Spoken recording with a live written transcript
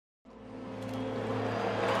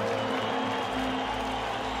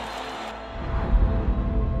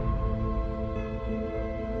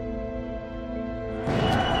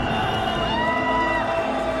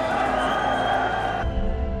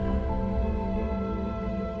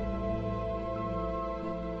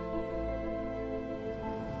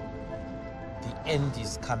end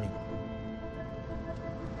is coming.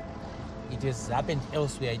 It has happened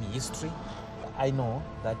elsewhere in history. I know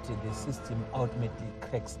that the system ultimately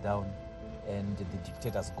cracks down and the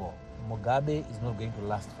dictators go. Mugabe is not going to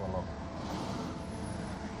last for long.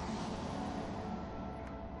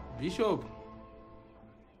 Bishop,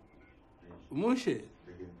 Moshe,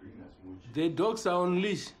 the dogs are on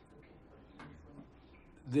leash.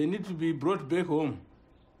 They need to be brought back home.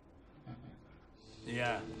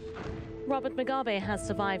 Yeah. Robert Mugabe has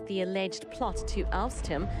survived the alleged plot to oust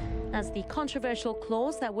him, as the controversial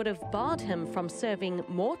clause that would have barred him from serving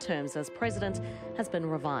more terms as president has been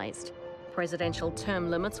revised. Presidential term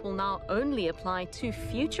limits will now only apply to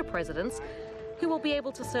future presidents, who will be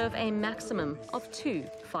able to serve a maximum of 2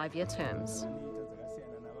 5-year terms.